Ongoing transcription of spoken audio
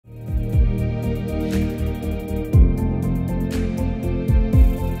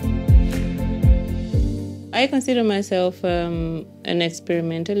I consider myself an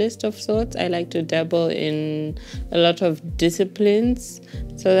experimentalist of sorts. I like to dabble in a lot of disciplines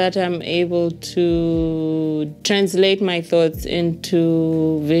so that I'm able to translate my thoughts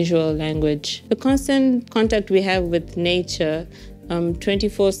into visual language. The constant contact we have with nature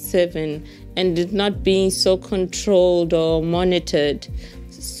 24/7 and it not being so controlled or monitored.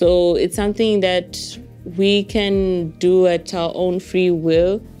 So it's something that we can do at our own free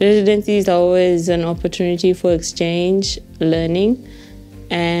will. Residency is always an opportunity for exchange, learning,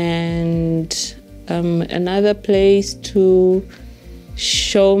 and another place to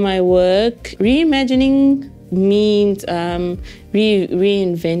show my work. Reimagining means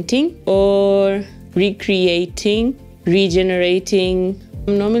reinventing or recreating, regenerating.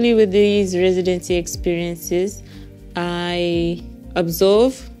 Normally with these residency experiences, I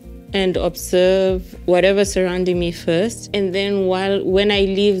absorb and observe whatever surrounding me first. And then when I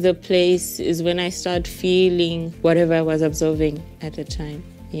leave the place is when I start feeling whatever I was observing at the time.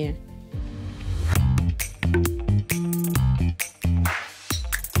 Yeah.